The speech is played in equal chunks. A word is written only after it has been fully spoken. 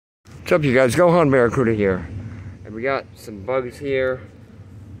What's up, you guys? Gohan Barracuda here. And we got some bugs here.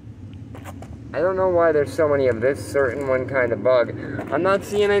 I don't know why there's so many of this certain one kind of bug. I'm not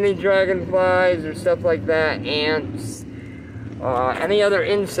seeing any dragonflies or stuff like that, ants, any other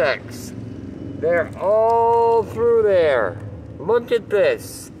insects. They're all through there. Look at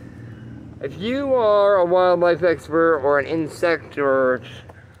this. If you are a wildlife expert or an insect or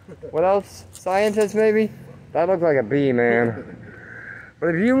what else? Scientist maybe? That looked like a bee, man.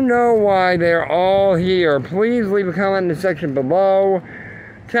 But if you know why they're all here, please leave a comment in the section below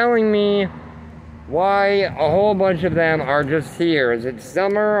telling me why a whole bunch of them are just here. Is it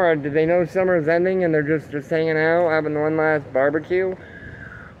summer, or do they know summer is ending and they're just hanging out, having one last barbecue?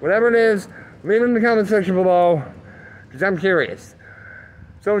 Whatever it is, leave it in the comment section below, because I'm curious.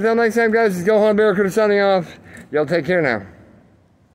 So until next time, guys, this is Gohan Barracuda signing off. Y'all take care now.